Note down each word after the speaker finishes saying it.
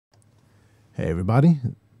Hey everybody,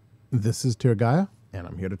 this is Tirgaya, and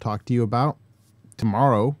I'm here to talk to you about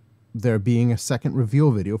tomorrow there being a second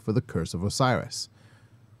reveal video for the Curse of Osiris.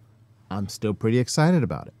 I'm still pretty excited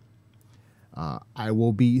about it. I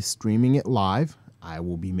will be streaming it live. I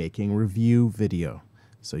will be making a review video.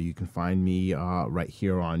 So you can find me right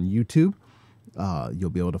here on YouTube. You'll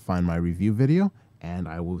be able to find my review video, and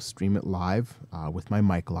I will stream it live with my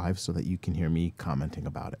mic live so that you can hear me commenting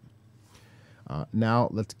about it. Now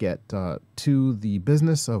let's get to the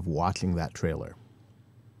business of watching that trailer.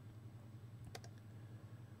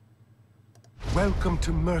 Welcome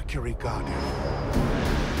to Mercury, Guardian.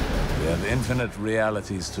 We have infinite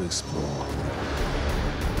realities to explore,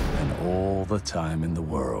 and all the time in the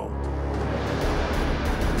world.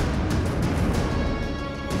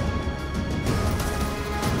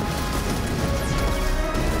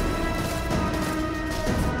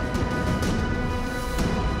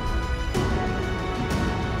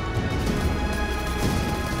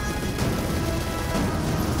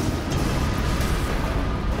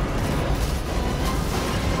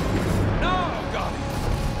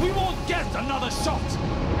 We won't get another shot!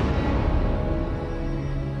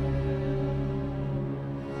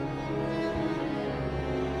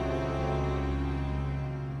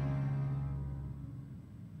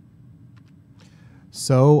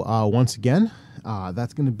 So once again,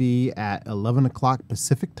 that's going to be at 11 o'clock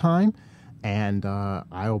Pacific time, and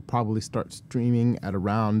I'll probably start streaming at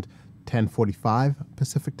around 10:45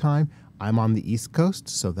 Pacific time. I'm on the East Coast,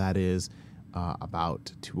 so that is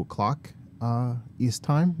about 2 o'clock East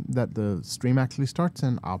time that the stream actually starts,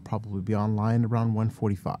 and I'll probably be online around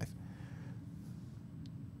 1:45.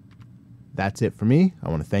 That's it for me. I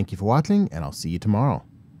want to thank you for watching, and I'll see you tomorrow.